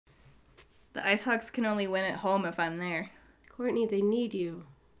The IceHogs can only win at home if I'm there. Courtney, they need you.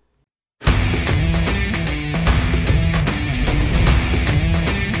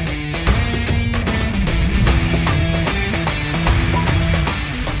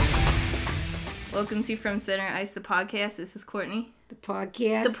 Welcome to From Center Ice, the podcast. This is Courtney. The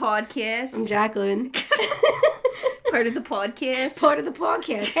podcast. The podcast. I'm Jacqueline. Part of the podcast. Part of the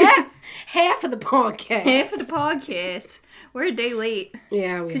podcast. Half of the podcast. Half of the podcast. We're a day late.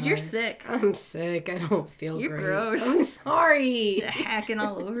 Yeah, we are. Because you're sick. I'm sick. I don't feel You're great. gross. I'm sorry. You're hacking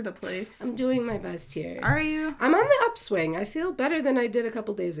all over the place. I'm doing my best here. Are you? I'm on the upswing. I feel better than I did a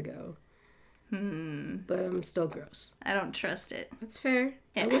couple days ago. But I'm still gross. I don't trust it. That's fair.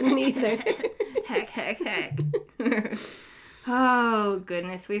 I wouldn't either. Hack. Oh,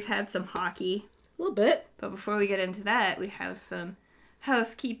 goodness. We've had some hockey. A little bit. But before we get into that, we have some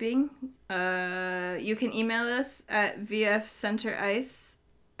housekeeping. You can email us at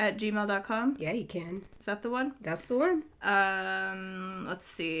vfcenterice@gmail.com. Yeah, you can. Is that the one? That's the one. Let's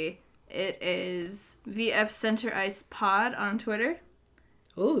see. It is vfcentericepod on Twitter.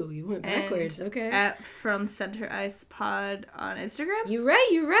 Oh, you went backwards. And okay. At From Center Ice Pod on Instagram. You're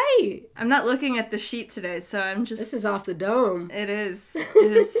right. I'm not looking at the sheet today, so I'm just... This is off the dome. It is.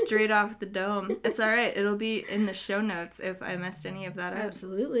 It is straight off the dome. It's alright. It'll be in the show notes if I messed any of that up.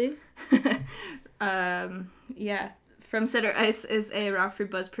 Absolutely. Yeah. From Center Ice is a Rockford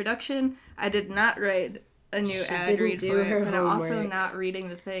Buzz production. I did not write a new ad read for it, but I'm also not reading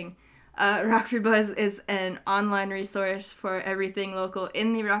the thing. Rockford Buzz is an online resource for everything local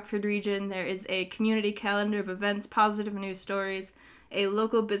in the Rockford region. There is a community calendar of events, positive news stories, a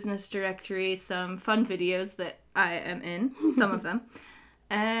local business directory, some fun videos that I am in, some of them,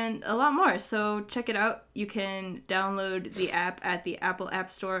 and a lot more. So check it out. You can download the app at the Apple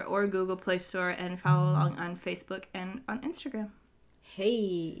App Store or Google Play Store and follow along on Facebook and on Instagram.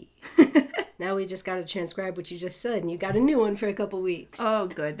 Hey. Now we just got to transcribe what you just said, and you got a new one for a couple weeks. Oh,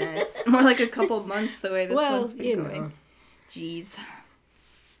 goodness. More like a couple months the way this one's been going. Know. Jeez.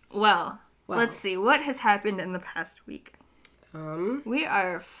 Well, let's see. What has happened in the past week? We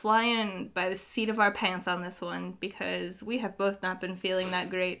are flying by the seat of our pants on this one because we have both not been feeling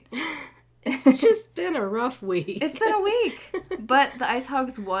that great. It's just been a rough week. It's been a week. But the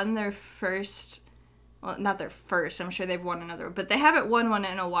IceHogs won their first... Well, not their first. I'm sure they've won another. But they haven't won one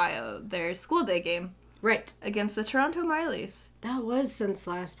in a while. Their school day game. Right. Against the Toronto Marlies. That was since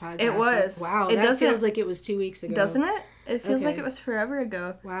last podcast. It was. Wow. That feels like it was 2 weeks ago. Doesn't it? It feels like it was forever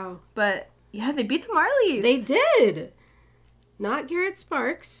ago. Wow. But, yeah, they beat the Marlies. They did. Not Garrett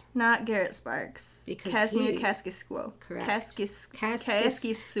Sparks. Not Garrett Sparks. Because Casimir Kaskisuo. Correct. Kaskisuo.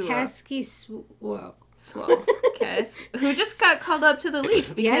 Who just got called up to the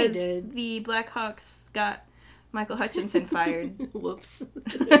Leafs because the Blackhawks got Michael Hutchinson fired. Whoops.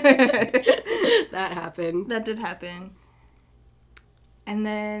 That happened. That did happen. And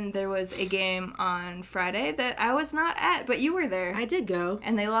then there was a game on Friday that I was not at, but you were there. I did go.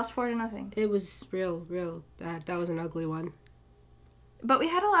 And they lost 4-0. It was real bad. That was an ugly one. But we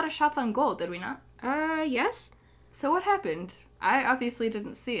had a lot of shots on goal, did we not? Yes. So what happened? I obviously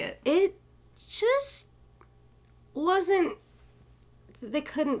didn't see it. It just wasn't... They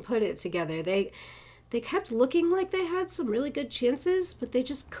couldn't put it together. They kept looking like they had some really good chances, but they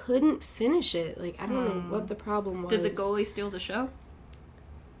just couldn't finish it. Like, I don't know what the problem was. Did the goalie steal the show?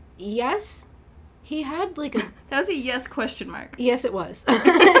 Yes. He had, like, a... That was a yes question mark. Yes, it was.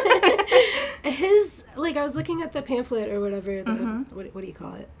 His, like, I was looking at the pamphlet or whatever. What do you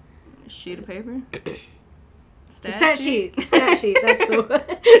call it? Sheet of paper? Stat sheet. That's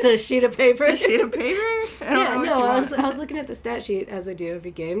the sheet of paper. The sheet of paper? I was looking at the stat sheet as I do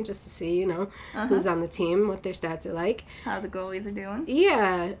every game just to see, who's on the team, what their stats are like. How the goalies are doing.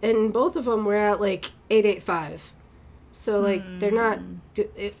 Yeah, and both of them were at like 885. So like they're not.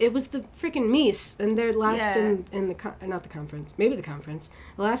 It was the freaking Meese, and they're last in the not the conference, maybe the conference,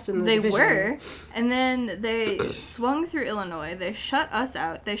 last in the division. They were, and then they swung through Illinois. They shut us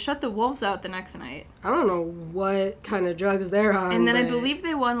out. They shut the Wolves out the next night. I don't know what kind of drugs they're on. And then I believe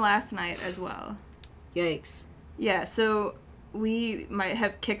they won last night as well. Yikes. Yeah, so we might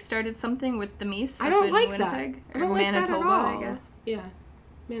have kickstarted something with the Meese. I don't like Winnipeg, that. I don't like Manitoba, that at all. I guess. Yeah,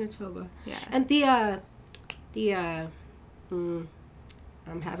 Manitoba. Yeah, and I'm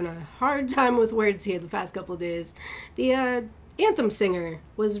having a hard time with words here the past couple of days. The anthem singer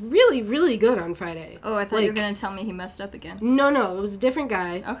was really, really good on Friday. Oh, I thought you were going to tell me he messed up again. No, it was a different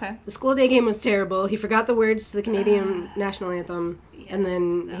guy. Okay. The school day game was terrible. He forgot the words to the Canadian national anthem, and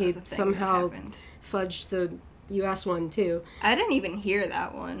then he somehow fudged the you asked one, too. I didn't even hear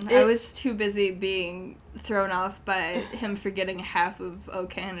that one. I was too busy being thrown off by him forgetting half of "Oh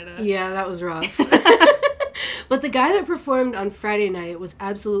Canada." Yeah, that was rough. But the guy that performed on Friday night was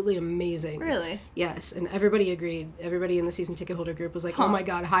absolutely amazing. Really? Yes, and everybody agreed. Everybody in the season ticket holder group was like, oh my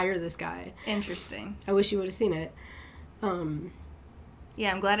god, hire this guy. Interesting. I wish you would have seen it. Yeah,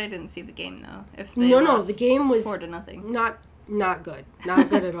 I'm glad I didn't see the game, though. If they lost the game was 4-0. Not good. Not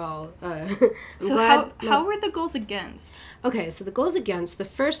good at all. So how were the goals against? Okay, so the goals against, the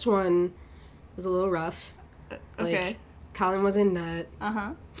first one was a little rough. Okay. Like, Colin was in net.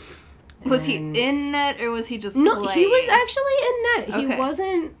 Uh-huh. Was he in net, or was he just No, playing? he was actually in net. Okay. He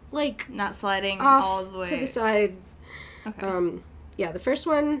wasn't, like... Not sliding off all the way. to the side. Okay. Yeah, the first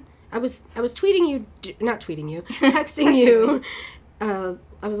one, I was tweeting you... Not tweeting you. Texting you.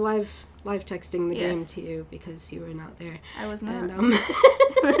 I was live texting the game to you because you were not there. I was not. And,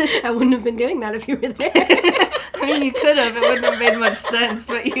 I wouldn't have been doing that if you were there. I mean, you could have. It wouldn't have made much sense,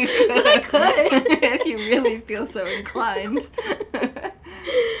 but you could have. I could. If you really feel so inclined.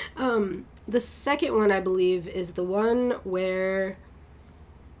 The second one, I believe, is the one where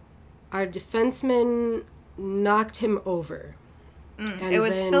our defenseman knocked him over. It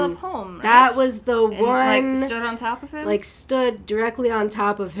was Philip Holm, right? That was the one. Like, stood on top of him? Like, stood directly on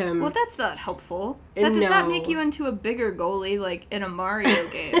top of him. Well, that's not helpful. That does not make you into a bigger goalie, like, in a Mario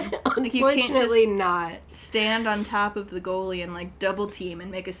game. Like, you can't just not stand on top of the goalie and, like, double team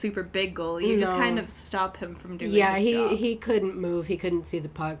and make a super big goalie. You just kind of stop him from doing his job. He couldn't move. He couldn't see the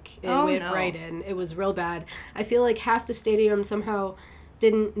puck. It went right in. It was real bad. I feel like half the stadium somehow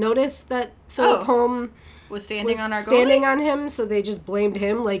didn't notice that Philip Holm... was standing on our goalie? Standing on him, so they just blamed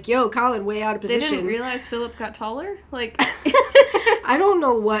him. Like, yo, Colin, way out of position. They didn't realize Philip got taller? Like... I don't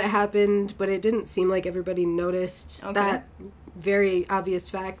know what happened, but it didn't seem like everybody noticed that very obvious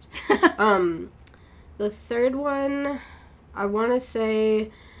fact. The third one, I want to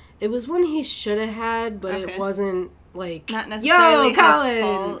say, it was one he should have had, but it wasn't, like... Not necessarily yo, Colin! His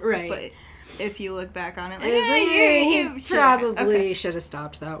fault, right. But if you look back on it, like, he probably should have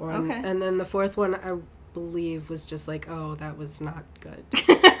stopped that one. Okay. And then the fourth one, I believe, was just like, oh, that was not good.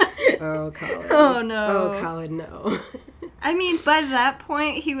 Oh, Colin. Oh, no. Oh, Colin, no. I mean, by that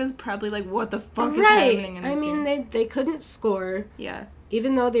point, he was probably like, what the fuck is happening in this game? They couldn't score. Yeah.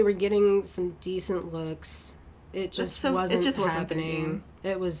 Even though they were getting some decent looks, it just wasn't happening.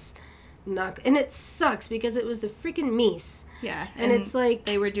 It was not... And it sucks because it was the freaking Mies. Yeah. And it's like...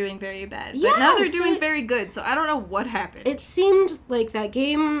 They were doing very bad. But now they're doing very good, so I don't know what happened. It seemed like that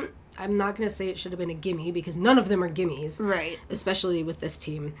game... I'm not going to say it should have been a gimme because none of them are gimmies. Right. Especially with this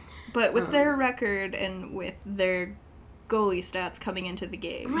team. But with their record and with their goalie stats coming into the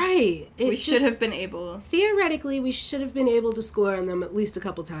game. Right. We should have been able... Theoretically, we should have been able to score on them at least a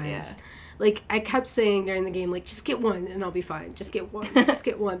couple times. Yeah. Like, I kept saying during the game, like, just get one and I'll be fine. Just get one. Just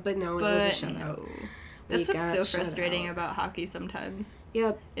get one. But no, it was a shutout. No. That's what's so frustrating about hockey sometimes.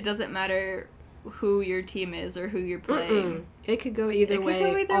 Yep. It doesn't matter who your team is or who you're playing. It could go either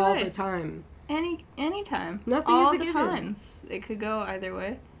way all the time. Anytime. Nothing all is a the given. times. It could go either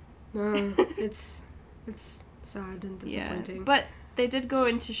way. No, it's sad and disappointing. Yeah, but they did go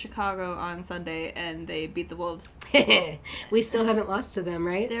into Chicago on Sunday and they beat the Wolves. We still haven't lost to them,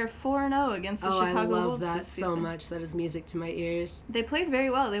 right? They're 4-0 against the Chicago Wolves. I love that this season. so much. That is music to my ears. They played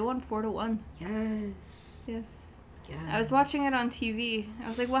very well. They won 4-1. Yes. Yes. I was watching it on TV. I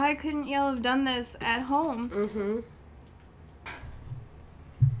was like, why couldn't y'all have done this at home? Mm-hmm.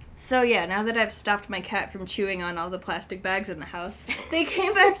 So yeah, now that I've stopped my cat from chewing on all the plastic bags in the house, they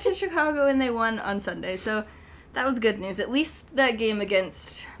came back to Chicago and they won on Sunday. So that was good news. At least that game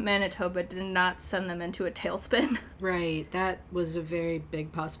against Manitoba did not send them into a tailspin. Right. That was a very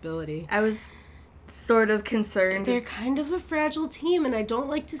big possibility. I was sort of concerned. They're kind of a fragile team, and I don't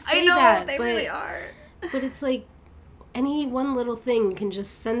like to say that. They really are. But it's like any one little thing can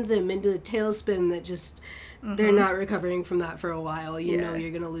just send them into a tailspin that just... They're not recovering from that for a while. You know you're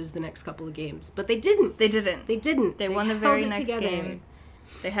going to lose the next couple of games. But they didn't. They won the very next game.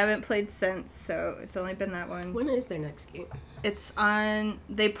 They haven't played since, so it's only been that one. When is their next game? It's on...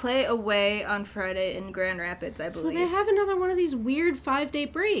 They play away on Friday in Grand Rapids, I believe. So they have another one of these weird 5-day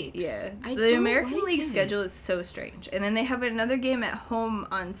breaks. Yeah. The American League schedule is so strange. And then they have another game at home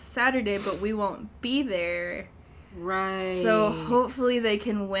on Saturday, but we won't be there. Right. So hopefully they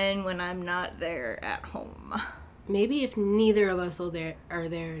can win when I'm not there at home. Maybe if neither of us are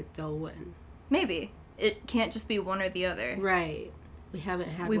there, they'll win. Maybe. It can't just be one or the other. Right. We haven't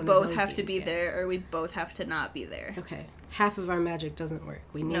had We one both of those have to games be yet. there, or we both have to not be there. Okay. Half of our magic doesn't work.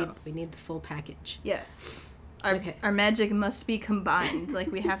 We need the full package. Yes. Our magic must be combined.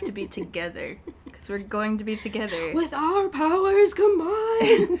 Like, we have to be together. Because Because we're going to be together. With our powers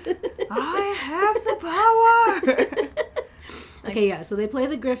combined. I have the power. Okay, yeah, so they play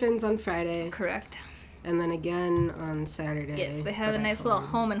the Griffins on Friday. Correct. And then again on Saturday. Yes, they have a nice little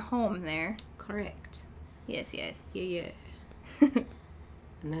home and home there. Correct. Yes, yes. Yeah. And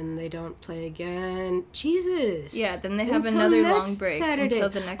then they don't play again. Jesus. Yeah, then they have another long break Saturday. Until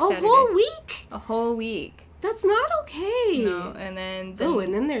the next Saturday. A whole week? A whole week. That's not okay. No, and then...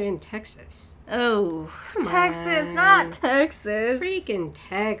 and then they're in Texas. Oh, come Texas, on. not Texas. Freaking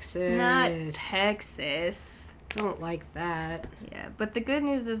Texas. Not Texas. Don't like that. Yeah, but the good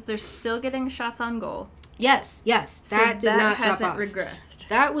news is they're still getting shots on goal. Yes. That did not drop off. That hasn't regressed.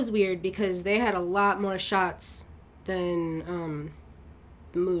 That was weird because they had a lot more shots than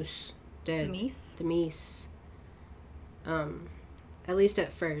the Moose did. The Meese. At least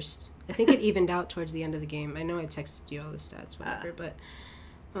at first. I think it evened out towards the end of the game. I know I texted you all the stats, whatever, but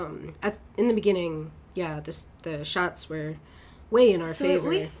in the beginning, yeah, the shots were way in our favor. So at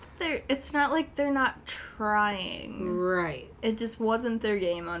least it's not like they're not trying. Right. It just wasn't their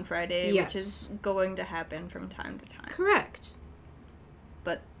game on Friday, which is going to happen from time to time. Correct.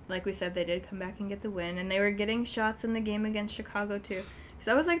 But like we said, they did come back and get the win, and they were getting shots in the game against Chicago too. Because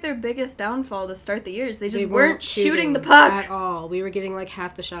that was like their biggest downfall to start the year. They just weren't shooting the puck at all. We were getting like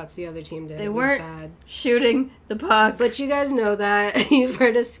half the shots the other team did. They weren't shooting the puck. But you guys know that. You've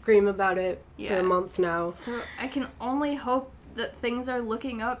heard us scream about it for a month now. So I can only hope that things are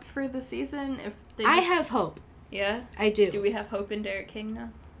looking up for the season. I have hope. Yeah? I do. Do we have hope in Derek King now?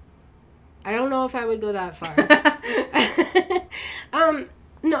 I don't know if I would go that far.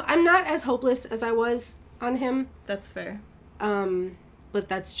 No, I'm not as hopeless as I was on him. That's fair. But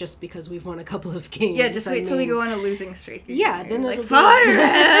that's just because we've won a couple of games. Yeah, just wait till we go on a losing streak. Yeah, then like, fire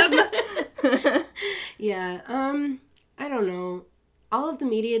him! Yeah, I don't know. All of the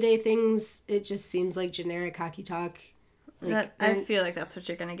media day things, it just seems like generic hockey talk. Like, I feel like that's what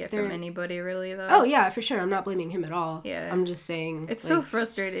you're going to get from anybody, really, though. Oh, yeah, for sure. I'm not blaming him at all. Yeah. I'm just saying... It's so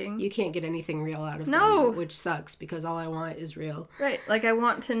frustrating. You can't get anything real out of them, which sucks, because all I want is real. Right. Like, I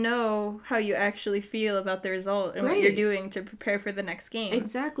want to know how you actually feel about the result and what you're doing to prepare for the next game.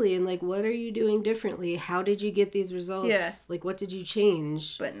 Exactly. And, like, what are you doing differently? How did you get these results? Yeah. Like, what did you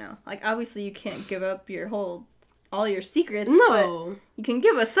change? But no. Like, obviously you can't give up all your secrets. No. But you can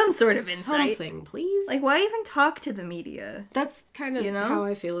give us some sort of insight. Something, please. Like, why even talk to the media? That's kind of how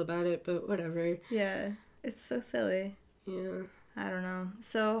I feel about it, but whatever. Yeah. It's so silly. Yeah. I don't know.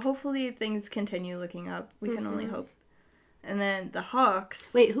 So, hopefully things continue looking up. We can only hope. And then the Hawks.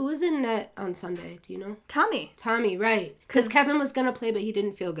 Wait, who was in net on Sunday? Do you know? Tommy, right. Because Kevin was going to play, but he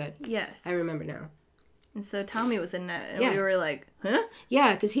didn't feel good. Yes. I remember now. And so Tommy was in net, and we were like, huh?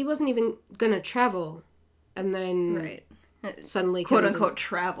 Yeah, because he wasn't even going to travel. And then suddenly... quote-unquote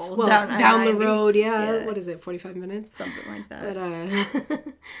travel. Well, down the road, yeah. What is it, 45 minutes? Something like that. But,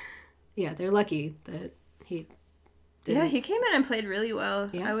 yeah, they're lucky that he didn't. Yeah, he came in and played really well.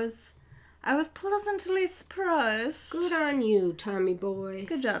 Yeah. I was pleasantly surprised. Good on you, Tommy boy.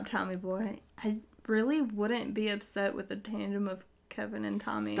 Good job, Tommy boy. I really wouldn't be upset with a tandem of Kevin and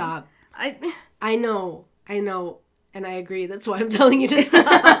Tommy. Stop. I know, and I agree. That's why I'm telling you to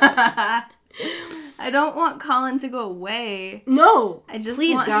stop. I don't want Colin to go away. No. I just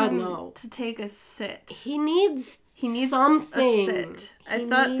please want God, him no. to take a sit. He needs something. A sit. I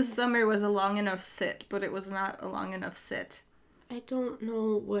thought the summer was a long enough sit, but it was not a long enough sit. I don't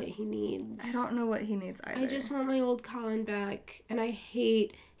know what he needs. I don't know what he needs either. I just want my old Colin back, and I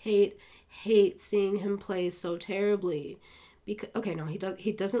hate seeing him play so terribly. Because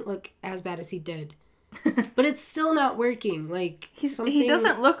he doesn't look as bad as he did. But it's still not working. Like he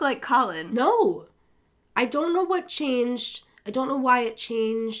doesn't look like Colin. No. I don't know what changed. I don't know why it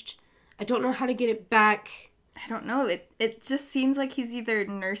changed. I don't know how to get it back. I don't know. It just seems like he's either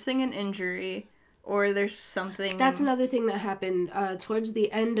nursing an injury or there's something... That's another thing that happened towards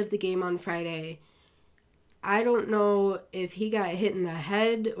the end of the game on Friday. I don't know if he got hit in the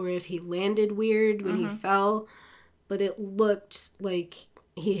head or if he landed weird when he fell, but it looked like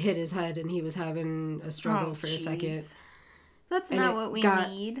he hit his head and he was having a struggle for a second. That's not what we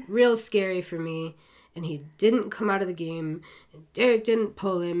need. Real scary for me. And he didn't come out of the game. And Derek didn't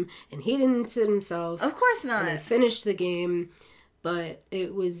pull him. And he didn't sit himself. Of course not. And they finished the game. But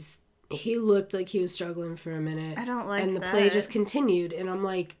he looked like he was struggling for a minute. I don't like that. And the play just continued. And I'm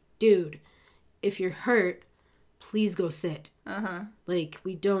like, dude, if you're hurt, please go sit. Like,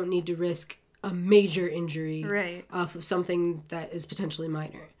 we don't need to risk a major injury off of something that is potentially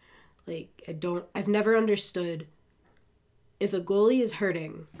minor. Like, I've never understood... If a goalie is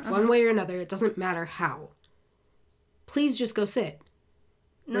hurting, one way or another, it doesn't matter how. Please just go sit.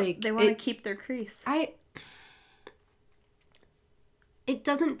 No, like, they want to keep their crease. It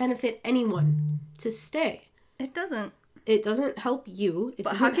doesn't benefit anyone to stay. It doesn't. It doesn't help you. It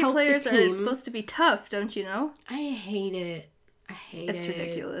but doesn't hockey help players the team. Are supposed to be tough, don't you know? I hate it. It's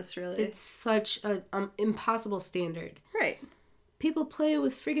ridiculous, really. It's such an impossible standard. Right. People play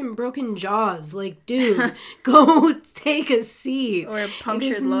with friggin' broken jaws. Like, dude, go take a seat. Or a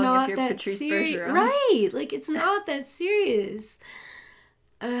punctured lung if you're Patrice Bergeron. Right. Like, it's not that serious.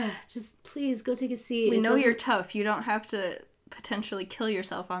 Just please go take a seat. We know you're tough. You don't have to potentially kill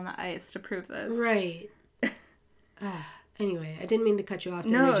yourself on the ice to prove this. Right. Anyway, I didn't mean to cut you off to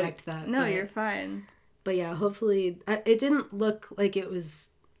interject that. No, you're fine. But yeah, hopefully... it didn't look like it was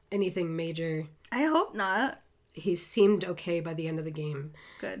anything major. I hope not. He seemed okay by the end of the game.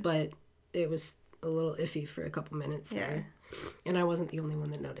 Good. But it was a little iffy for a couple minutes there. And I wasn't the only one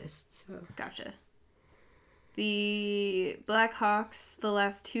that noticed, so... Gotcha. The Blackhawks, the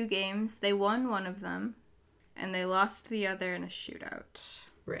last 2 games, they won one of them, and they lost the other in a shootout.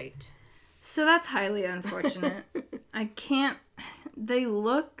 Right. So that's highly unfortunate. I can't... They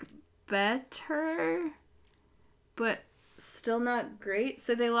look better, but still not great.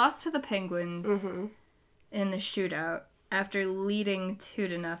 So they lost to the Penguins in the shootout after leading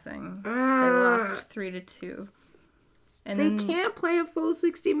 2-0. They lost 3-2. And they can't play a full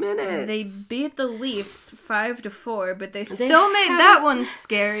 60 minutes. They beat the Leafs 5-4, but they still made that one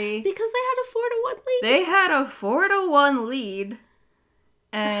scary. Because they had a 4-1 lead. They had a 4-1 lead,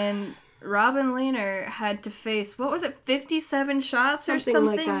 and Robin Lehner had to face, 57 shots or something?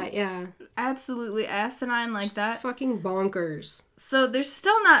 Something like that, yeah. Absolutely asinine like just that. Fucking bonkers. So they're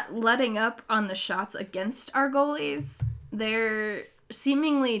still not letting up on the shots against our goalies. They're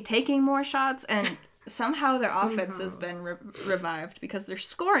seemingly taking more shots, and somehow their offense has been revived because they're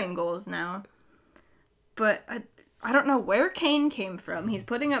scoring goals now. But I don't know where Kane came from. He's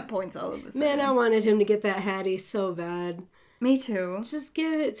putting up points all of a sudden. Man, I wanted him to get that Hattie so bad. Me too. Just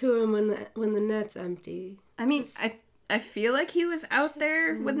give it to him when the net's empty. I mean, I feel like he was out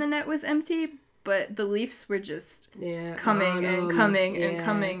there when the net was empty, but the Leafs were just coming and coming and coming and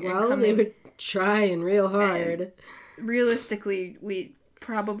coming. Well, they were trying real hard. And realistically, we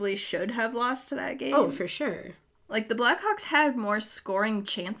probably should have lost that game. Oh, for sure. Like, the Blackhawks had more scoring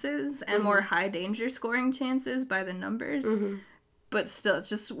chances and more high-danger scoring chances by the numbers. But still,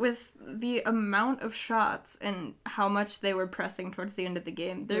 just with the amount of shots and how much they were pressing towards the end of the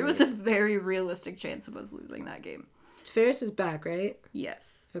game, there was a very realistic chance of us losing that game. Tavares is back, right?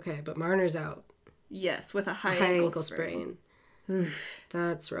 Yes. Okay, but Marner's out. Yes, with a high ankle sprain.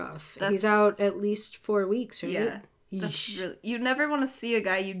 That's rough. He's out at least 4 weeks, right? Yeah. That's really, you never want to see a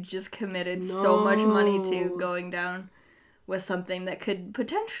guy you just committed so much money to going down with something that could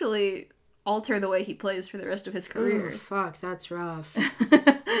potentially alter the way he plays for the rest of his career. Oh, fuck, that's rough.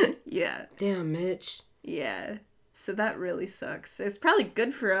 Yeah. Damn, Mitch. Yeah. So that really sucks. It's probably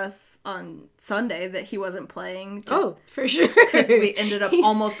good for us on Sunday that he wasn't playing. For sure. Because we ended up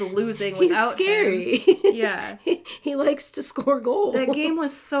almost losing without scary. him. Yeah. He likes to score goals. That game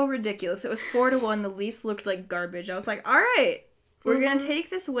was so ridiculous. It was 4-1. The Leafs looked like garbage. I was like, all right, we're going to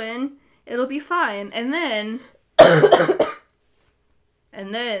take this win. It'll be fine. And then...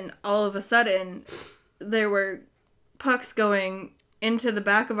 And then, all of a sudden, there were pucks going into the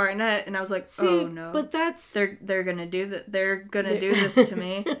back of our net, and I was like, oh no. But that's... They're gonna do that. They're gonna do this to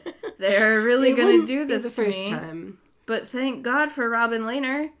me. They're really gonna do this to me. First time. But thank God for Robin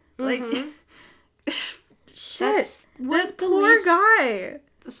Lehner. Like, shit. This poor guy.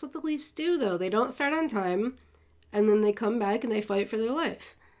 That's what the Leafs do, though. They don't start on time, and then they come back and they fight for their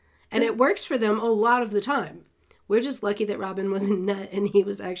life. And it works for them a lot of the time. We're just lucky that Robin was in net and he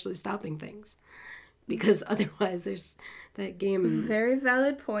was actually stopping things. Because otherwise there's that game. Very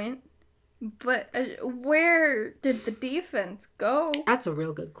valid point. But where did the defense go? That's a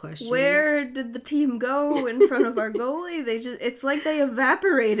real good question. Where did the team go in front of our goalie? It's like they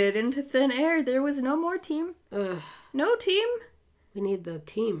evaporated into thin air. There was no more team. No team. We need the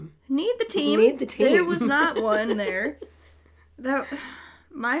team. Need the team. We need the team. There was not one there.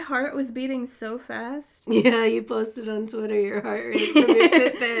 My heart was beating so fast. Yeah, you posted on Twitter your heart rate from your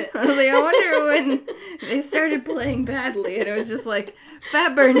Fitbit. I was like, I wonder when they started playing badly, and it was just like,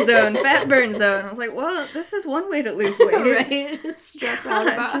 fat burn zone. I was like, well, this is one way to lose weight. Right? Just stress out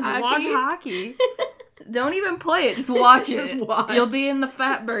about just hockey. Watch hockey. Don't even play it. Just watch it. Just watch. You'll be in the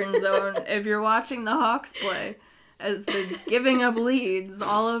fat burn zone if you're watching the Hawks play. As they're giving up leads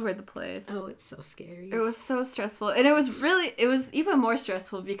all over the place. Oh, it's so scary. It was so stressful. And it was even more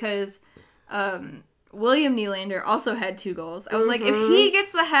stressful because William Nylander also had 2 goals. I was like, if he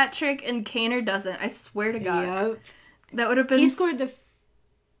gets the hat trick and Kaner doesn't, I swear to God. Yep. That would have been... He scored the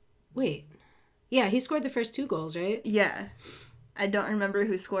Wait. Yeah, he scored the first 2 goals, right? Yeah. I don't remember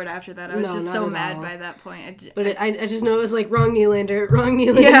who scored after that. I was just so mad by that point. I just know it was like, wrong Nylander, wrong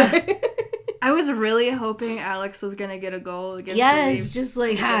Nylander. Yeah. I was really hoping Alex was going to get a goal against the Leafs. Just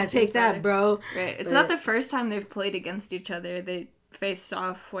like, take that, bro. Right. It's not the first time they've played against each other. They faced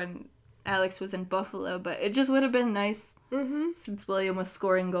off when Alex was in Buffalo, but it just would have been nice, since William was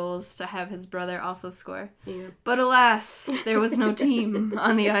scoring goals, to have his brother also score. Yeah. But alas, there was no team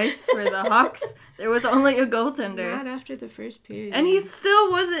on the ice for the Hawks. There was only a goaltender. Not after the first period. And he still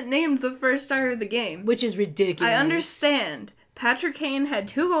wasn't named the first star of the game. Which is ridiculous. I understand. Patrick Kane had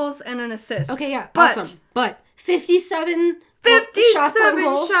 2 goals and an assist. Okay, yeah, awesome. But 57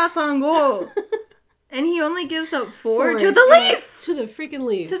 shots on goal. And he only gives up 4 to the Leafs! To the freaking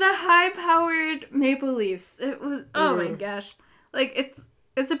Leafs. To the high-powered Maple Leafs. It was, oh my gosh. Like,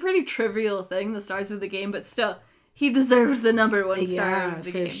 it's a pretty trivial thing, the stars of the game, but still, he deserved the number 1 star of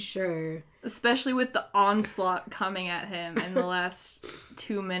the game. Yeah, for sure. Especially with the onslaught coming at him in the last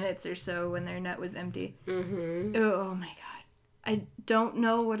 2 minutes or so when their net was empty. Oh my god. I don't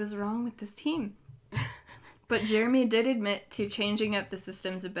know what is wrong with this team. But Jeremy did admit to changing up the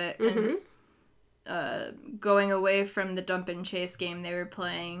systems a bit and going away from the dump and chase game they were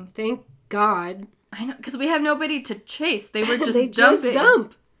playing. Thank God. I know, because we have nobody to chase. They were just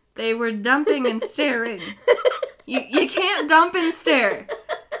dumping. They were dumping and staring. You can't dump and stare.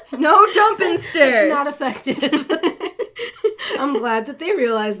 No dump and stare. It's not effective. I'm glad that they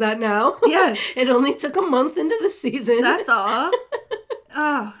realize that now. Yes. It only took a month into the season. That's all.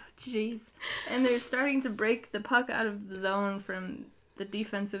 Oh, jeez. And they're starting to break the puck out of the zone from the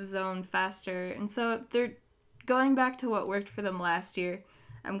defensive zone faster. And so they're going back to what worked for them last year.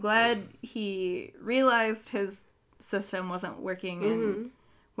 I'm glad he realized his system wasn't working and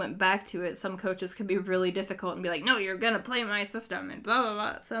went back to it. Some coaches can be really difficult and be like, no, you're going to play my system and blah, blah,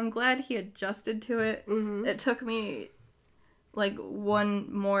 blah. So I'm glad he adjusted to it. It took me like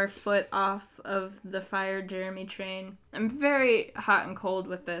 1 more foot off of the fired Jeremy train. I'm very hot and cold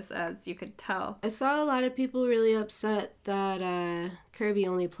with this, as you could tell. I saw a lot of people really upset that Kirby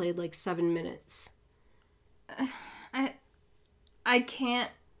only played like 7 minutes. I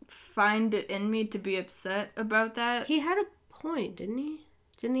can't find it in me to be upset about that. He had a point, didn't he?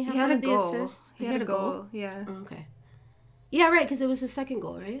 Didn't he have one of the assists? He had a goal, yeah. Oh, okay. Yeah, right, because it was his second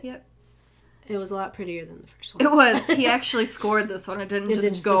goal, right? Yep. It was a lot prettier than the first one. It was. He actually scored this one. It didn't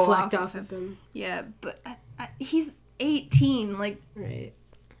just go deflect off of him. Yeah, but he's 18. Like, right.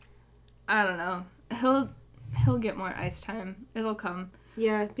 I don't know. He'll get more ice time. It'll come.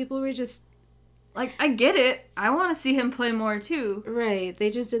 Yeah, people were just... Like, I get it. I want to see him play more, too. Right. They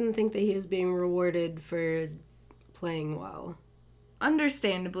just didn't think that he was being rewarded for playing well.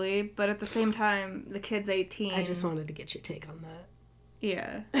 Understandably, but at the same time, the kid's 18. I just wanted to get your take on that.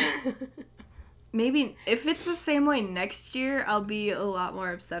 Yeah. Maybe if it's the same way next year, I'll be a lot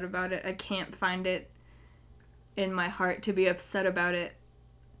more upset about it. I can't find it in my heart to be upset about it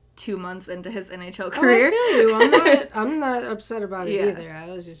 2 months into his NHL career. I feel you. I'm not upset about it either. I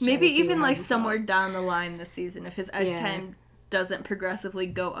was just maybe even like somewhere down the line this season, if his ice time doesn't progressively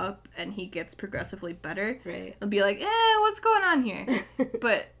go up and he gets progressively better, right? It'll be like, what's going on here?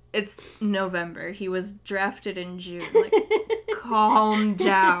 But it's November. He was drafted in June. Like, calm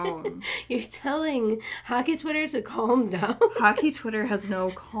down. You're telling Hockey Twitter to calm down? Hockey Twitter has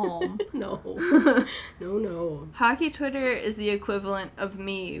no calm. No. No. Hockey Twitter is the equivalent of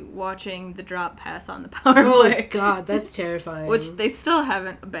me watching the drop pass on the power play. Oh, God, that's terrifying. Which they still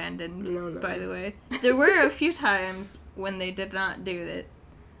haven't abandoned, by the way. There were a few times when they did not do it,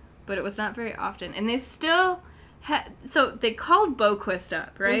 but it was not very often. And they still... So they called Boquist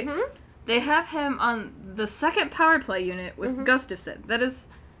up, right? They have him on the second power play unit with Gustafson. That is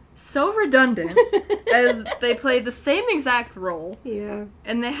so redundant, as they play the same exact role. Yeah.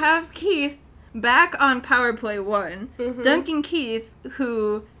 And they have Keith back on power play 1. Duncan Keith,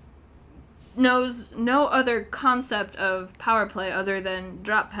 who knows no other concept of power play other than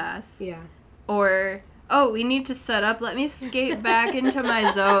drop pass. Yeah. Or... oh, we need to set up. Let me skate back into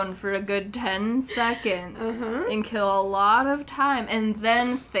my zone for a good 10 seconds and kill a lot of time and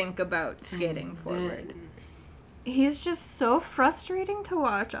then think about skating forward. He's just so frustrating to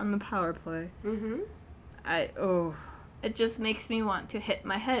watch on the power play. It just makes me want to hit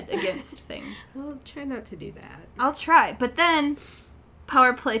my head against things. Well, try not to do that. I'll try. But then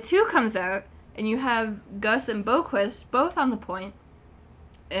power play 2 comes out and you have Gus and Boquist both on the point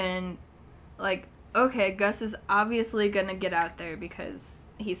and like... okay, Gus is obviously going to get out there because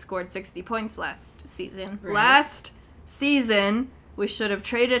he scored 60 points last season. Right. Last season, We should have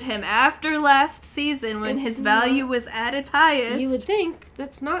traded him after last season when his value was at its highest. You would think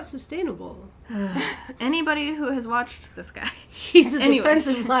that's not sustainable. Anybody who has watched this guy. He's a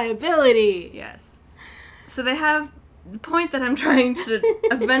defensive liability. Yes. So they have the point that I'm trying to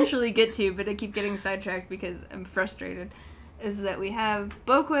eventually get to, but I keep getting sidetracked because I'm frustrated, is that we have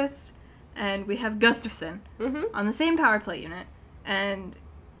Boquist and we have Gustafsson on the same power play unit. And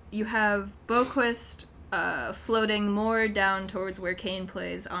you have Boquist floating more down towards where Kane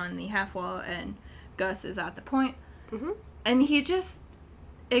plays on the half wall, and Gus is at the point. And he just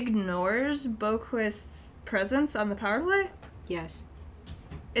ignores Boquist's presence on the power play. Yes.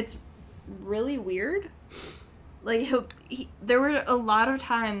 It's really weird. Like, there were a lot of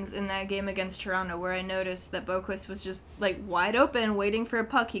times in that game against Toronto where I noticed that Boquist was just, like, wide open, waiting for a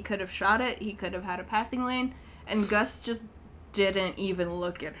puck. He could have shot it. He could have had a passing lane. And Gus just didn't even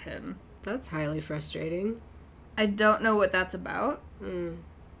look at him. That's highly frustrating. I don't know what that's about.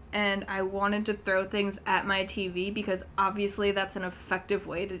 And I wanted to throw things at my TV because obviously that's an effective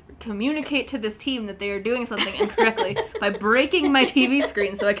way to communicate to this team that they are doing something incorrectly by breaking my TV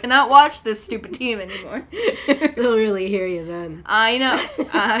screen so I cannot watch this stupid team anymore. They'll really hear you then. I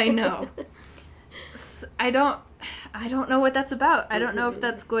know. I don't know what that's about. I don't know if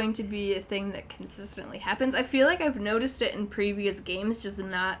that's going to be a thing that consistently happens. I feel like I've noticed it in previous games, just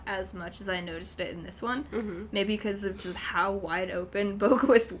not as much as I noticed it in this one. Maybe because of just how wide open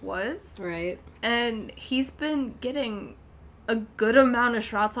Boquist was. Right. And he's been getting a good amount of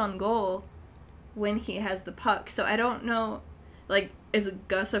shots on goal when he has the puck. So I don't know, like, is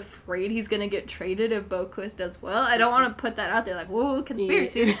Gus afraid he's going to get traded if Boquist does well? I don't want to put that out there like, whoa,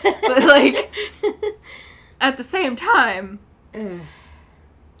 conspiracy. But, like... At the same time,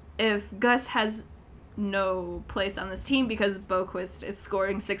 if Gus has no place on this team because Boquist is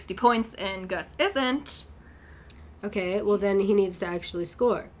scoring 60 points and Gus isn't... Okay, well then he needs to actually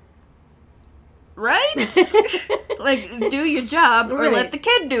score. Right? Like, do your job or let the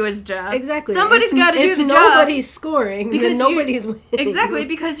kid do his job. Exactly. Somebody's got to do the job. If nobody's scoring, then nobody's winning. Exactly,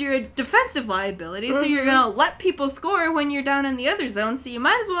 because you're a defensive liability, so you're going to let people score when you're down in the other zone, so you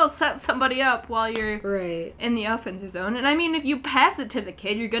might as well set somebody up while you're in the offensive zone. And I mean, if you pass it to the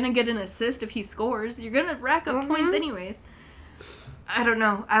kid, you're going to get an assist if he scores. You're going to rack up points anyways. I don't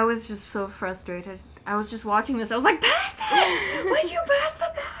know. I was just so frustrated. I was just watching this. I was like, pass it! Why'd you pass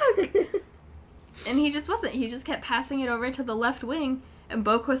the puck? And he just wasn't. He just kept passing it over to the left wing, and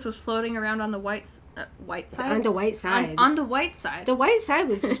Boquist was floating around on the white side? On the white side. On the white side. The white side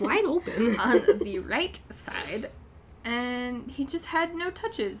was just wide open. On the right side. And he just had no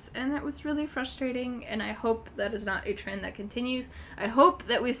touches, and that was really frustrating, and I hope that is not a trend that continues. I hope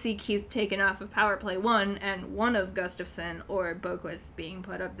that we see Keith taken off of Power Play 1 and one of Gustafsson or Boquist being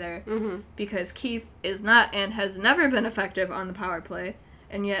put up there, because Keith is not and has never been effective on the power play.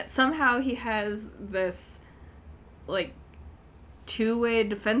 And yet, somehow, he has this, like, two-way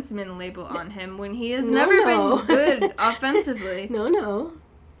defenseman label on him when he has never been good offensively. No.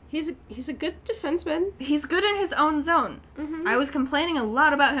 He's a good defenseman. He's good in his own zone. I was complaining a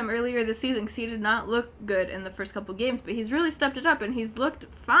lot about him earlier this season because he did not look good in the first couple games, but he's really stepped it up, and he's looked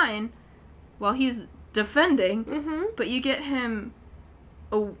fine while he's defending. But you get him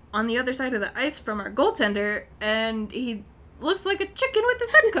on the other side of the ice from our goaltender, and he... looks like a chicken with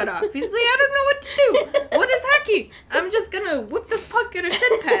his head cut off. He's like, I don't know what to do. What is hockey? I'm just gonna whip this puck at a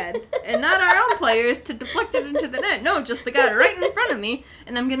shin pad, and not our own players to deflect it into the net. No, just the guy right in front of me,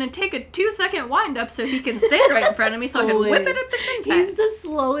 and I'm gonna take a 2-second wind up so he can stand right in front of me so I can whip it at the shin pad. He's the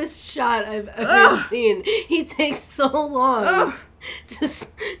slowest shot I've ever seen. He takes so long.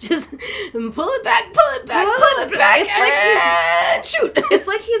 Just pull it back, and shoot. It's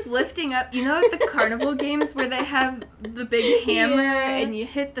like he's lifting up, you know, at the carnival games where they have the big hammer and you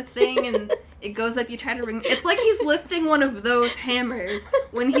hit the thing and it goes up, you try to ring. It's like he's lifting one of those hammers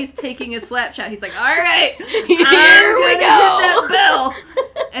when he's taking a slap shot. He's like, all right, here we go. Hit that bell.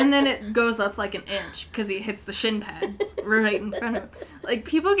 And then it goes up like an inch because he hits the shin pad right in front of him. Like,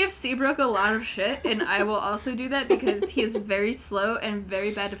 people give Seabrook a lot of shit, and I will also do that because he is very slow and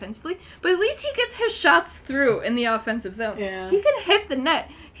very bad defensively. But at least he gets his shots through in the offensive zone. Yeah. He can hit the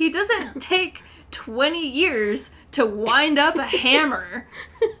net. He doesn't take 20 years to wind up a hammer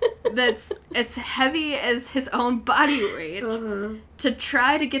that's as heavy as his own body weight to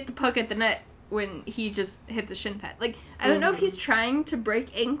try to get the puck at the net when he just hits the shin pad. Like, I don't know if he's trying to break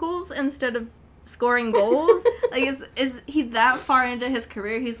ankles instead of scoring goals. Like, is he that far into his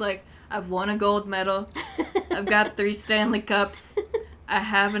career? He's like, I've won a gold medal. I've got 3 Stanley Cups. I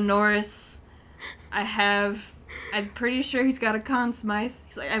have a Norris. I'm pretty sure he's got a Conn Smythe.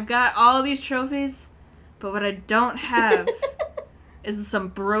 He's like, I've got all these trophies, but what I don't have is some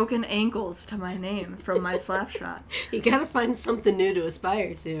broken ankles to my name from my slap shot. You gotta find something new to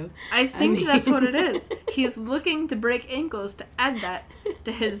aspire to. I think that's what it is. He's looking to break ankles to add that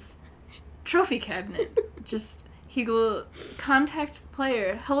to his trophy cabinet. He will contact the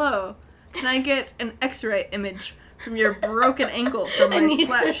player. Hello, can I get an X-ray image from your broken ankle from my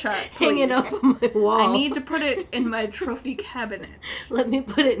slap shot, please? Hang it up on my wall. I need to put it in my trophy cabinet. Let me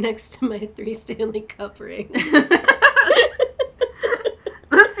put it next to my 3 Stanley Cup rings.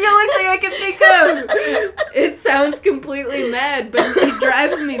 That's the only thing I can think of. It sounds completely mad, but it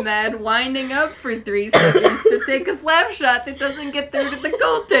drives me mad winding up for 3 seconds to take a slap shot that doesn't get through to the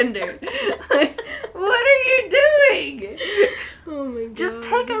goaltender. Like, what are you doing? Oh my god. Just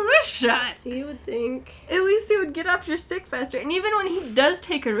take a wrist shot. You would think. At least it would get off your stick faster. And even when he does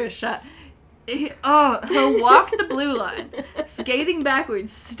take a wrist shot, he'll walk the blue line, skating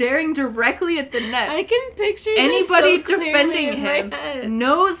backwards, staring directly at the net. I can picture anybody this so defending him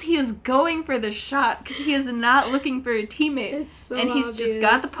knows he is going for the shot because he is not looking for a teammate. It's so and he's obvious. just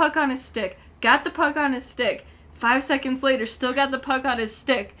got the puck on his stick. 5 seconds later, still got the puck on his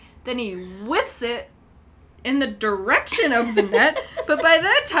stick. Then he whips it in the direction of the net, but by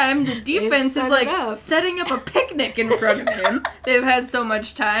that time the defense is like setting up a picnic in front of him. They've had so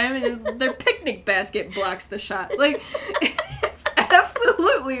much time, and their picnic basket blocks the shot. Like, it's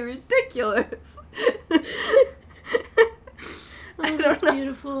absolutely ridiculous. That's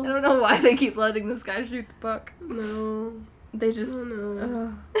beautiful. I don't know why they keep letting this guy shoot the puck. No. They just... Oh,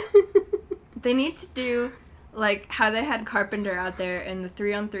 no. They need to do... like how they had Carpenter out there in the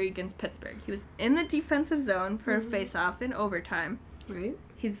 3-on-3 against Pittsburgh. He was in the defensive zone for a face-off in overtime. Right.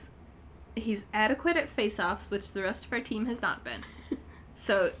 He's adequate at face-offs, which the rest of our team has not been.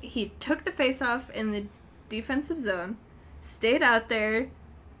 So he took the face-off in the defensive zone, stayed out there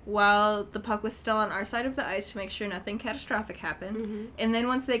while the puck was still on our side of the ice to make sure nothing catastrophic happened. And then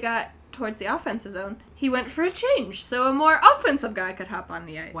once they got towards the offensive zone, he went for a change so a more offensive guy could hop on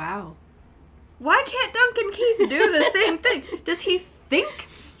the ice. Wow. Why can't Duncan Keith do the same thing? Does he think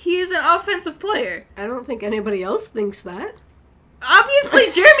he is an offensive player? I don't think anybody else thinks that. Obviously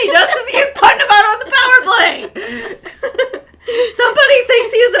Jeremy does because he kept putting him out on the power play. Somebody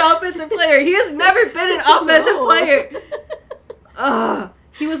thinks he is an offensive player. He has never been an offensive player.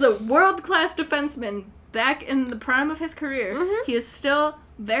 He was a world-class defenseman back in the prime of his career. He is still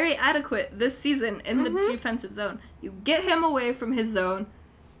very adequate this season in the defensive zone. You get him away from his zone,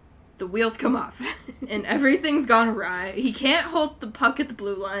 the wheels come off, and everything's gone awry. He can't hold the puck at the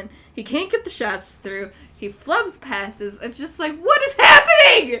blue line. He can't get the shots through. He flubs passes. It's just like, what is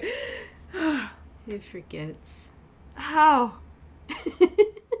happening? He forgets. How? And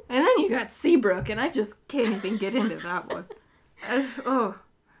then you got Seabrook, and I just can't even get into that one.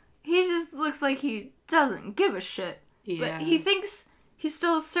 He just looks like he doesn't give a shit. Yeah. But he thinks he's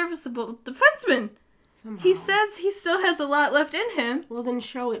still a serviceable defenseman. Somehow. He says he still has a lot left in him. Well, then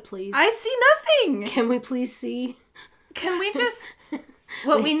show it, please. I see nothing. Can we please see? Can we just...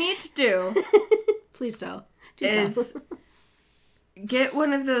 What we need to do... Please tell. Is get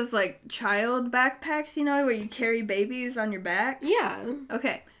one of those, like, child backpacks, you know, where you carry babies on your back. Yeah.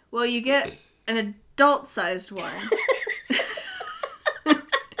 Okay. Well, you get an adult-sized one.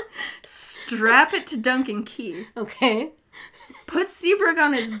 Strap it to Duncan Keith. Okay. Put Seabrook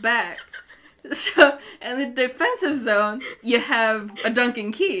on his back. So, in the defensive zone, you have a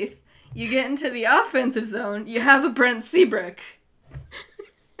Duncan Keith. You get into the offensive zone, you have a Brent Seabrook.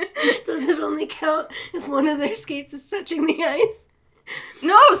 Does it only count if one of their skates is touching the ice?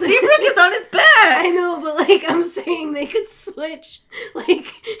 No, Seabrook is on his back! I know, but, like, I'm saying they could switch,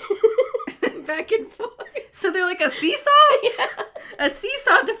 like, back and forth. So they're like a seesaw? Yeah. A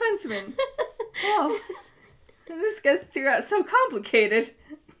seesaw defenseman. Oh. This gets so complicated.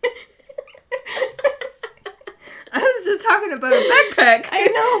 I was just talking about a backpack. I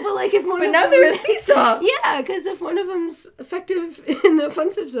know, but like if one but of now them... they're a seesaw. Yeah, because if one of them's effective in the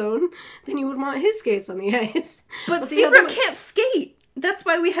offensive zone, then you would want his skates on the ice. But Seabrook can't skate. That's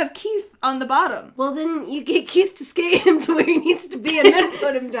why we have Keith on the bottom. Well, then you get Keith to skate him to where he needs to be and then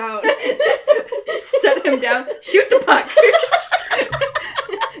put him down. just set him down. Shoot the puck.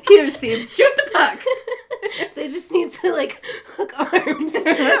 He receives. Shoot the puck. They just need to, like, hook arms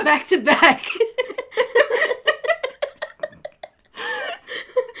back to back.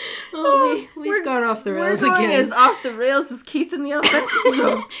 We've gone off the rails again. We're going as off the rails as Keith in the offensive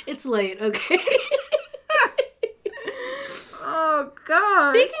zone. It's late, okay? Oh,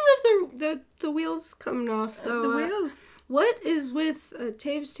 God. Speaking of the wheels coming off, though. The wheels. What is with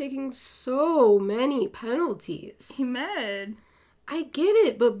Taves taking so many penalties? He mad. I get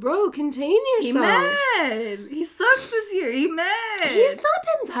it, but bro, contain yourself. He mad. He sucks this year. He mad. He's not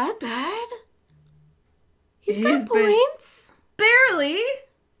been that bad. He's got points. Barely.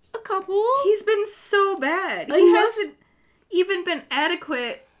 A couple. He's been so bad. He hasn't even been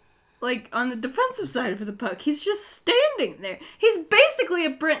adequate, like, on the defensive side of the puck. He's just standing there. He's basically a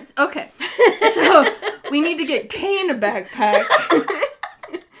Brent... Okay. So, we need to get Kane a backpack.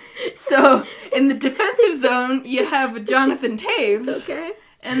 So, in the defensive zone, you have a Jonathan Taves. Okay.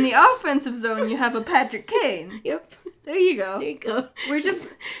 In the offensive zone, you have a Patrick Kane. Yep. There you go. There you go.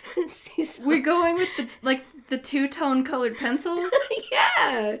 We're going with the two-tone colored pencils.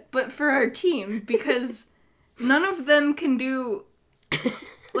 Yeah. But for our team, because none of them can do,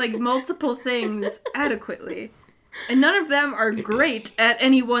 like, multiple things adequately. And none of them are great at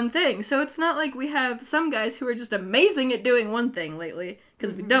any one thing. So it's not like we have some guys who are just amazing at doing one thing lately.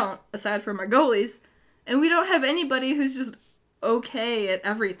 Because we don't, aside from our goalies. And we don't have anybody who's just okay at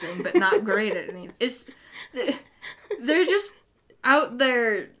everything, but not great at anything. They're just out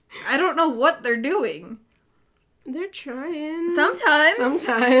there. I don't know what they're doing. They're trying.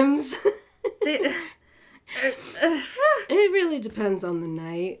 Sometimes. It really depends on the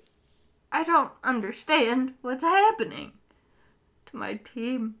night. I don't understand what's happening to my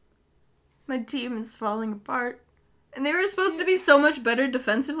team. My team is falling apart. And they were supposed to be so much better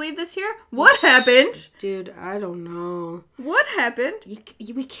defensively this year. What happened? Dude, I don't know. What happened?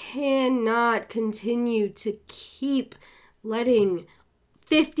 We cannot continue to keep letting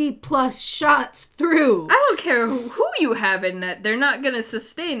 50-plus shots through. I don't care who you have in net. They're not going to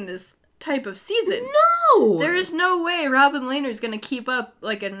sustain this type of season. No! There is no way Robin Lehner's going to keep up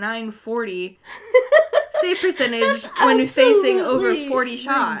like a 940 save percentage when he's facing over 40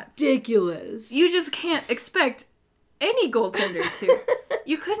 shots. Ridiculous. You just can't expect any goaltender to.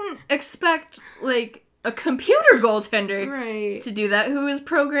 You couldn't expect, like, a computer goaltender to do that who is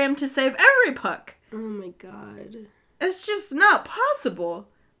programmed to save every puck. Oh my god. It's just not possible.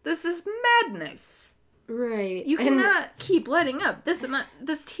 This is madness. Right. You cannot keep letting up. This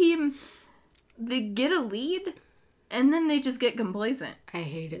team, they get a lead, and then they just get complacent. I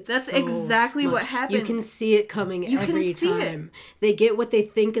hate it. That's so exactly much. what happened. You can see it coming every time. They get what they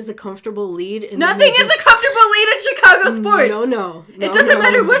think is a comfortable lead. And nothing is a comfortable lead in Chicago sports. No. It doesn't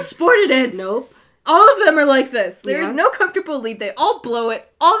matter which sport it is. Nope. All of them are like this. There is no comfortable lead. They all blow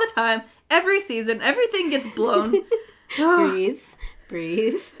it all the time, every season. Everything gets blown. Breathe.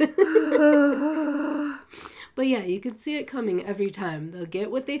 But yeah, you can see it coming every time. They'll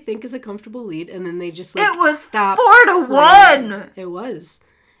get what they think is a comfortable lead, and then they just stop. 4-1. It was,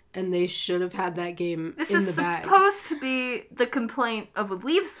 and they should have had that game in the bag. This is supposed to be the complaint of a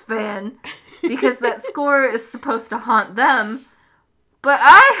Leafs fan, because that score is supposed to haunt them. But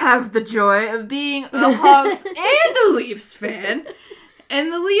I have the joy of being a Hogs and a Leafs fan,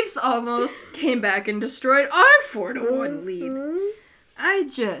 and the Leafs almost came back and destroyed our 4-1 lead.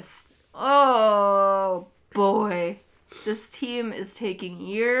 Oh boy, this team is taking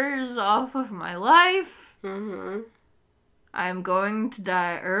years off of my life. Mm-hmm. I'm going to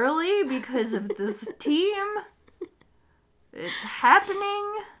die early because of this team. It's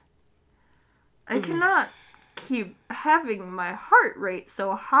happening. I cannot keep having my heart rate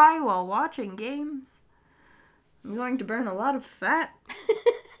so high while watching games. I'm going to burn a lot of fat.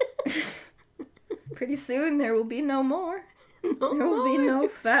 Pretty soon there will be no more. There will be no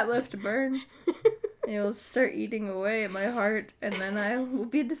fat left to burn. It will start eating away at my heart, and then I will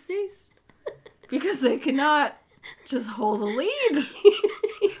be deceased. Because they cannot just hold a lead.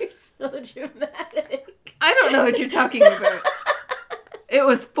 You're so dramatic. I don't know what you're talking about. It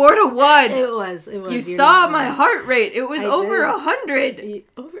was 4-1. It was. You saw my heart rate. It was over 100.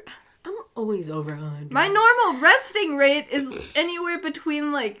 I'm always over 100. My normal resting rate is anywhere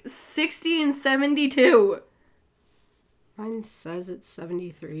between like 60 and 72. Mine says it's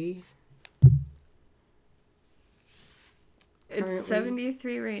 73. It's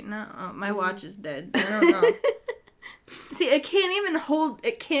 73 right now. Oh, my watch is dead. I don't know. See, it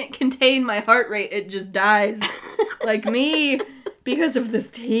can't contain my heart rate. It just dies. Like me, because of this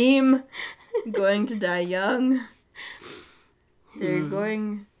team. I'm going to die young. They're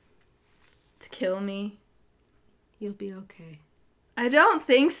going to kill me. You'll be okay. I don't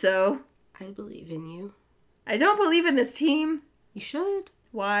think so. I believe in you. I don't believe in this team. You should.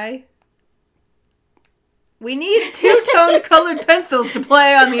 Why? We need two-tone colored pencils to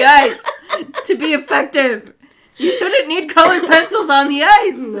play on the ice to be effective. You shouldn't need colored pencils on the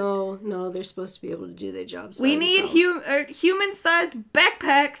ice. No, they're supposed to be able to do their jobs. We need human-sized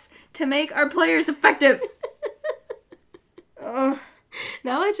backpacks to make our players effective. Now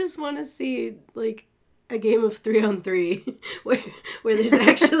I just want to see, like, a game of 3-on-3 where there's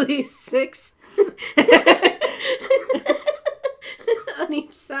actually 6 on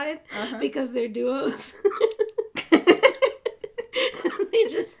each side because they're duos. They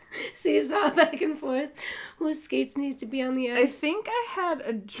just seesaw back and forth whose skates need to be on the ice. I think I had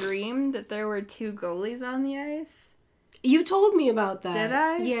a dream that there were 2 goalies on the ice. You told me about that. Did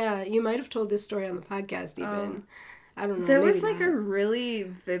I? Yeah, you might have told this story on the podcast even. I don't know. There was like a really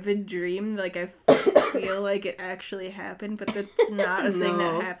vivid dream. Like I feel like it actually happened, but that's not a thing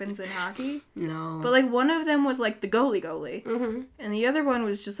that happens in hockey. No. But like one of them was like the goalie, mm-hmm. and the other one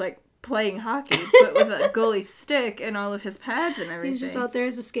was just like playing hockey, but with a goalie stick and all of his pads and everything. He's just out there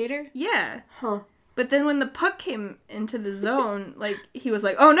as a skater? Yeah. Huh. But then when the puck came into the zone, like he was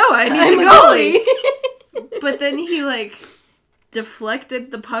like, "Oh no, I need to goalie." But then he, like,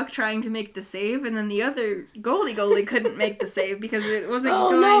 deflected the puck trying to make the save, and then the other goalie couldn't make the save because it wasn't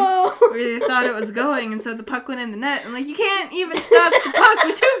going where they thought it was going, and so the puck went in the net, and, like, you can't even stop the puck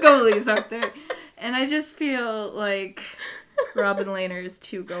with 2 goalies out there. And I just feel like Robin Lehner is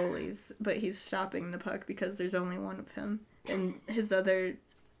 2 goalies, but he's stopping the puck because there's only one of him, and his other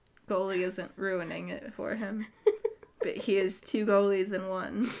goalie isn't ruining it for him. But he is 2 goalies in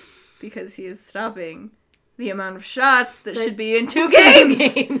 1 because he is stopping the amount of shots that should be in 2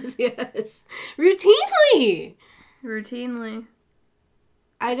 games. 2 games, yes. Routinely.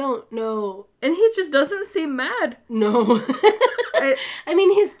 I don't know. And he just doesn't seem mad. No. I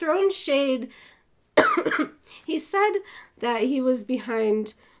mean, he's thrown shade. He said that he was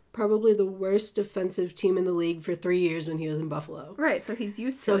behind probably the worst defensive team in the league for 3 years when he was in Buffalo. Right, so he's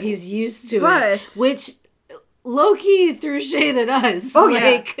used to it. So he's used to it. Which low-key threw shade at us. Oh,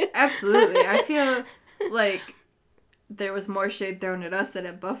 yeah. Absolutely. I feel like there was more shade thrown at us than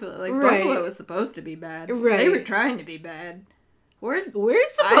at Buffalo. Like, Buffalo was supposed to be bad. Right. They were trying to be bad. We're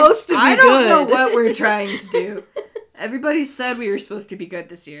supposed to be good. I don't know what we're trying to do. Everybody said we were supposed to be good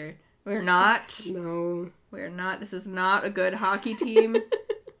this year. We're not. No. We're not. This is not a good hockey team.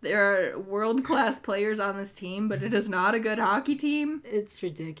 There are world-class players on this team, but it is not a good hockey team. It's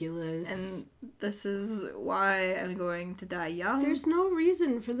ridiculous. And this is why I'm going to die young. There's no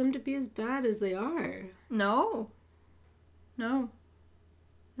reason for them to be as bad as they are. No.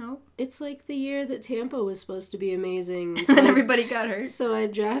 It's like the year that Tampa was supposed to be amazing. So, and everybody got hurt. So I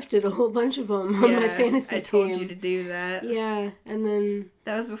drafted a whole bunch of them on my fantasy team. I told you to do that. Yeah, and then...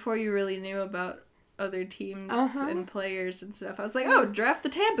 That was before you really knew about other teams and players and stuff. I was like, oh, draft the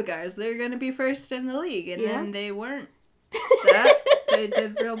Tampa guys. They're going to be first in the league. And then they weren't that. They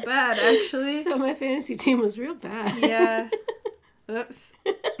did real bad, actually. So my fantasy team was real bad. Yeah. Oops.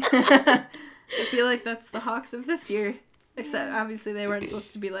 I feel like that's the Hawks of this year. Except, obviously, they weren't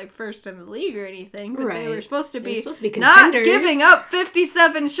supposed to be, like, first in the league or anything. But they were supposed to be not giving up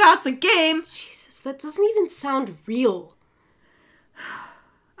 57 shots a game. Jesus, that doesn't even sound real.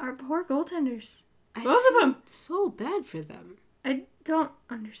 Our poor goaltenders. Both of them. So bad for them. I don't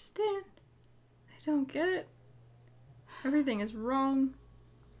understand. I don't get it. Everything is wrong.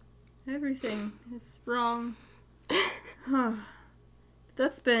 Everything is wrong.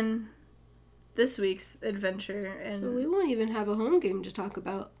 That's been this week's adventure. And so we won't even have a home game to talk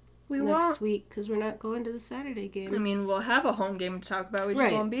about next week because we're not going to the Saturday game. I mean, we'll have a home game to talk about. We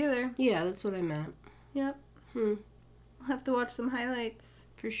just won't be there. Yeah, that's what I meant. Yep. We'll have to watch some highlights.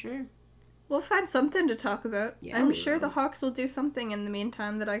 For sure. We'll find something to talk about. Yeah, I'm sure the Hawks will do something in the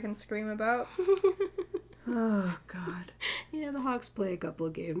meantime that I can scream about. Oh, God. Yeah, the Hawks play a couple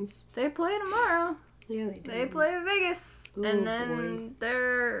of games. They play tomorrow. Yeah, they do. They play Vegas. Ooh, and then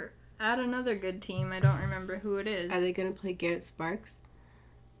they're at another good team. I don't remember who it is. Are they going to play Garrett Sparks?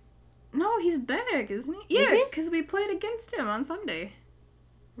 No, he's back, isn't he? Yeah, because we played against him on Sunday.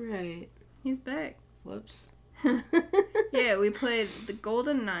 Right. He's back. Whoops. Yeah, we played the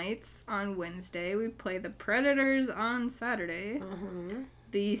Golden Knights on Wednesday. We played the Predators on Saturday.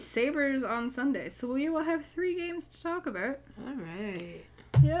 The Sabres on Sunday. So we will have 3 games to talk about. All right.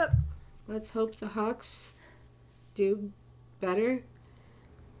 Yep. Let's hope the Hawks do better.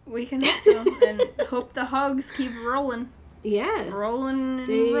 We can hope so. And hope the Hogs keep rolling. Yeah. Rolling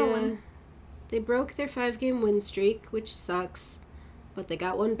and rolling. They broke their 5-game win streak, which sucks. But they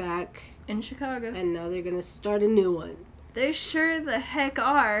got one back. In Chicago. And now they're going to start a new one. They sure the heck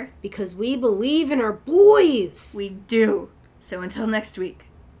are. Because we believe in our boys. We do. So until next week.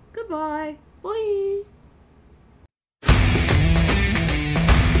 Goodbye. Bye.